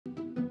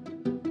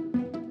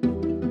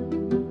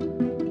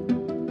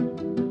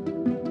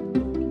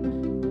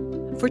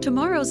For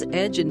tomorrow's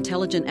edge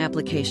intelligent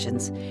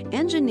applications,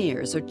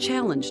 engineers are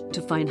challenged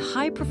to find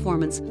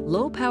high-performance,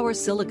 low-power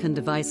silicon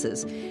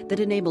devices that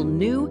enable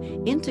new,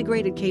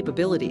 integrated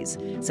capabilities,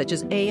 such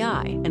as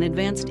AI and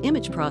advanced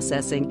image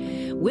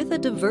processing, with a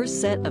diverse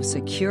set of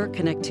secure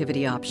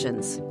connectivity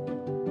options.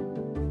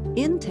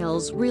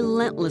 Intel's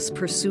relentless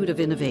pursuit of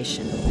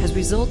innovation has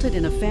resulted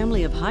in a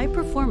family of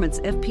high-performance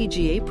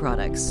FPGA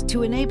products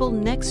to enable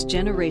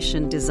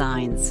next-generation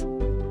designs.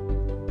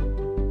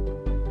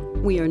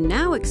 We are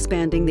now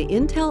expanding the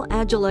Intel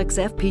Agilex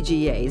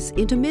FPGAs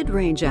into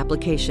mid-range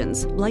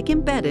applications like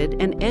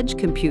embedded and edge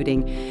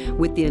computing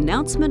with the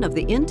announcement of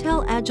the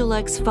Intel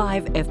Agilex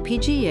 5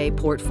 FPGA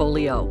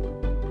portfolio.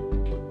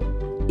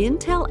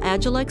 Intel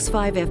Agilex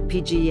 5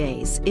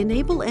 FPGAs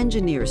enable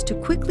engineers to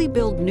quickly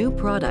build new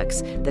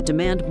products that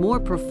demand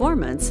more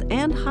performance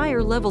and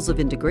higher levels of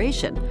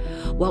integration,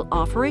 while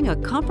offering a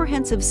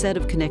comprehensive set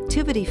of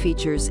connectivity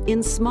features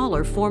in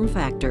smaller form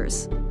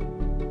factors.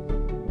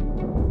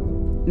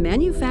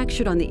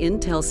 Manufactured on the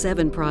Intel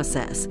 7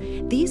 process,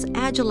 these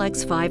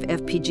Agilex 5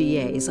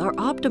 FPGAs are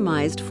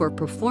optimized for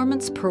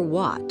performance per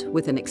watt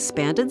with an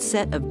expanded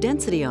set of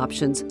density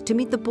options to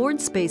meet the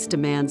board space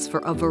demands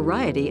for a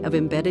variety of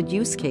embedded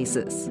use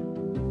cases.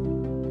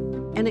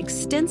 An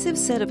extensive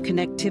set of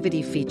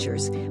connectivity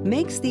features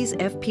makes these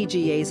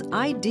FPGAs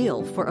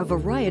ideal for a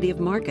variety of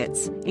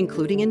markets,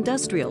 including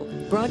industrial,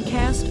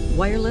 broadcast,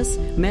 wireless,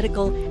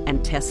 medical,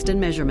 and test and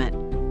measurement.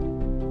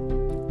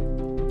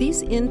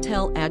 These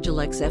Intel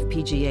Agilex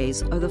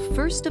FPGAs are the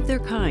first of their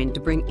kind to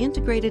bring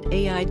integrated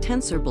AI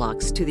tensor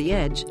blocks to the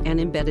edge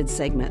and embedded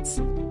segments.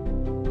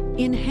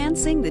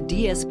 Enhancing the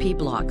DSP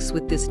blocks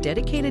with this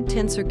dedicated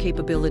tensor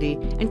capability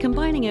and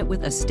combining it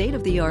with a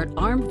state-of-the-art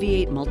ARM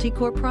v8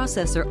 multi-core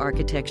processor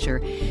architecture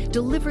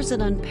delivers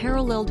an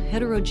unparalleled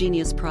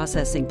heterogeneous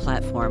processing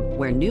platform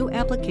where new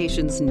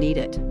applications need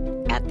it,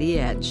 at the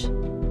edge.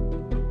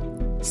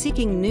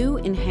 Seeking new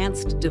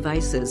enhanced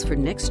devices for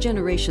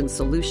next-generation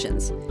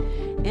solutions,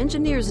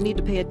 engineers need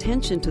to pay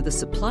attention to the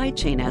supply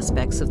chain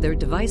aspects of their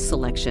device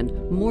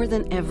selection more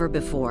than ever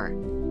before.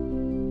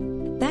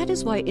 That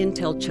is why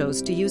Intel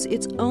chose to use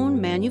its own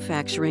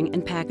manufacturing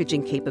and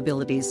packaging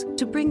capabilities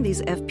to bring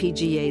these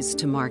FPGAs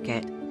to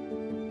market.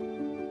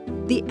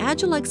 The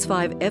Agilex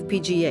 5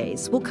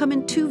 FPGAs will come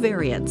in two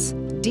variants,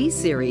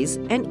 D-Series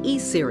and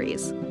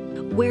E-Series.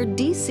 Where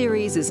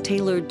D-Series is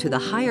tailored to the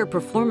higher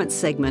performance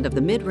segment of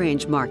the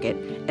mid-range market,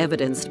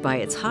 evidenced by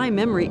its high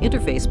memory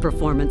interface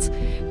performance,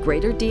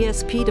 greater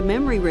DSP to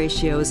memory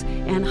ratios,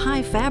 and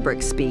high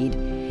fabric speed,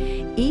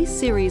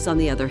 E-Series, on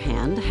the other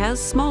hand,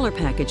 has smaller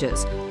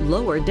packages,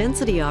 lower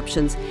density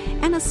options,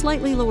 and a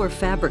slightly lower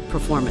fabric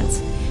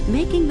performance,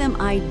 making them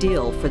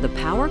ideal for the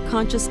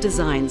power-conscious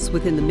designs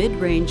within the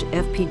mid-range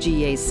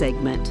FPGA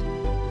segment.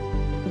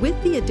 With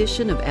the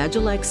addition of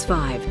Agilex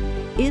 5,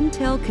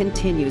 Intel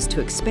continues to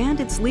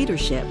expand its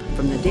leadership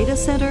from the data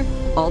center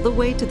all the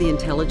way to the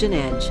intelligent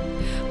edge,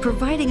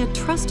 providing a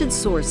trusted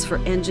source for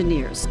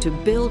engineers to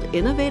build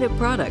innovative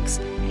products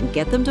and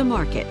get them to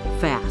market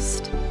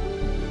fast.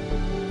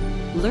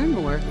 Learn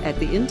more at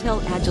the Intel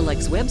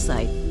Agilex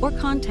website or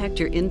contact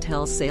your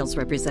Intel sales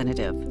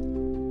representative.